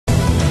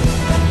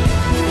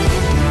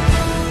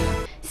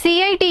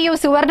CITU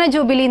സുവർണ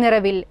jubilee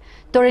നിറവിൽ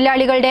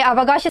തൊഴിലാളികളുടെ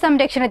അവകാശ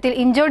സംരക്ഷണത്തിൽ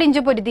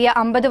ഇഞ്ചോടിഞ്ചു പൊരുതിയ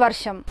 50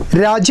 വർഷം.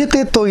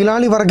 രാജ്യത്തെ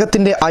തൊഴിലാളി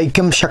വർഗത്തിന്റെ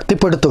ഐക്യം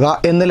ശക്തിപ്പെടുത്തുക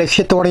എന്ന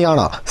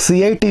ലക്ഷ്യത്തോടെയാണ്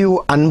CITU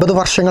 50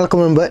 വർഷങ്ങൾക്ക്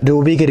മുൻപ്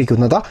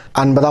രൂപീകരിക്കുന്നത്.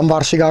 50ാം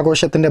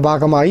വാർഷികാഘോഷത്തിന്റെ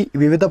ഭാഗമായി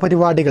വിവിധ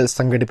പരിപാടികൾ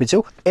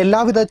സംഘടിപ്പിച്ചു.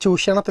 എല്ലാവിധ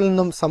ചൂഷണത്തിൽ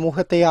നിന്നും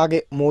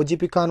സമൂഹത്തെയാകെ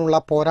മോചിപ്പിക്കാനുള്ള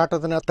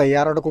പോരാട്ടത്തിന്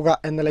തയ്യാറെടുക്കുക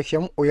എന്ന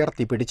ലക്ഷ്യം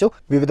ഉയർത്തിപ്പിടിച്ചു.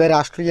 വിവിധ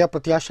രാഷ്ട്രീയ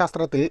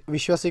പ്രത്യയശാസ്ത്രത്തിൽ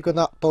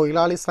വിശ്വസിക്കുന്ന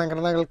തൊഴിലാളി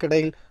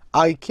സംഘടനകൾക്കിടയിൽ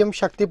ഐക്യം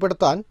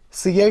ശക്തിപ്പെടുത്താൻ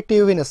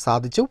CITUവിന്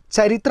സാധിച്ചു.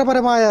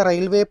 ചരിത്രപരമായ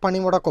റെയിൽവേ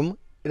പണിമുടക്കും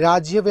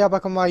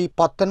രാജ്യവ്യാപകമായി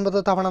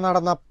 19 തവണ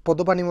നടന്ന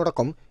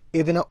പൊതുപണിമുടക്കും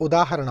ഇതിന്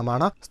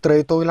ഉദാഹരണമാണ്. സ്ത്രീ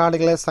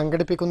തൊഴിലാളികളെ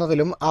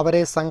സംഘടിപ്പിക്കുന്നതിലും അവരെ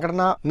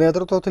സംഘടനാ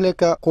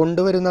നേതൃത്വത്തിലേക്ക്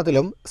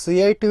കൊണ്ടുവരുന്നതിലും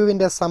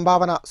CITUവിന്റെ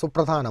സംഭാവന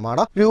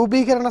സുപ്രധാനമാണ്.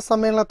 രൂപീകരണ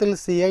സമ്മേളനത്തിൽ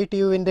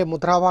CITUവിന്റെ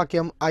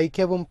മുദ്രാവാക്യം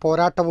ഐക്യവും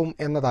പോരാട്ടവും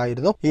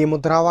എന്നതായിരുന്നു. ഈ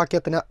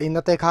മുദ്രാവാക്യത്തിന്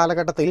ഇന്നത്തെ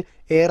കാലഘട്ടത്തിൽ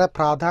ഏറെ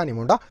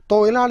പ്രാധാന്യമുണ്ട്.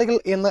 തൊഴിലാളികൾ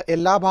ഇന്ന്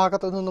എല്ലാ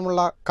ഭാഗത്തു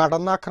നിന്നുമുള്ള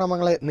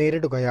കടന്നാക്രമങ്ങളെ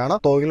നേരിടുകയാണ്.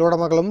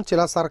 തൊഴിലുടമകളും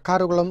ചില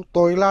സർക്കാരുകളും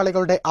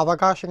തൊഴിലാളികളുടെ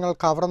അവകാശങ്ങൾ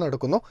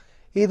കവർന്നെടുക്കുന്നു.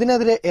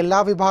 ഇതിനെതിരെ എല്ലാ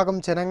വിഭാഗം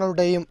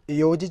ജനങ്ങളുടെയും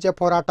യോജിച്ച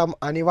പോരാട്ടം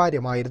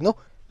അനിവാര്യമായിരുന്നു.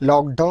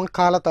 ലോക്ക്ഡൌൺ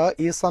കാലത്ത്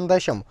ഈ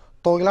സന്ദേശം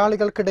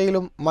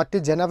തൊഴിലാളികൾക്കിടയിലും മറ്റ്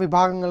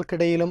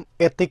ജനവിഭാഗങ്ങൾക്കിടയിലും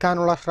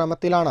എത്തിക്കാനുള്ള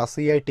ശ്രമത്തിലാണ്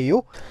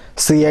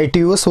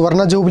CITU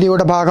സുവർണ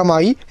ജൂബിലിയുടെ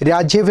ഭാഗമായി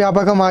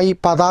രാജ്യവ്യാപകമായി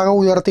പതാക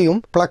ഉയർത്തിയും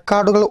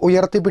പ്ലക്കാർഡുകൾ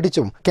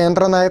ഉയർത്തിപ്പിടിച്ചും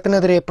കേന്ദ്ര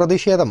നയത്തിനെതിരെ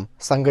പ്രതിഷേധം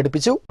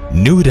സംഘടിപ്പിച്ചു.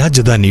 New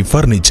Rajdhani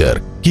furniture,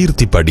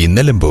 Keerthippadi,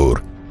 Nilambur.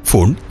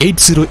 Phone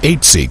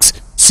 8086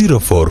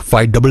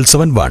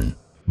 045771.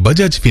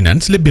 Bajaj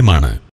finance ലഭ്യമാണ്.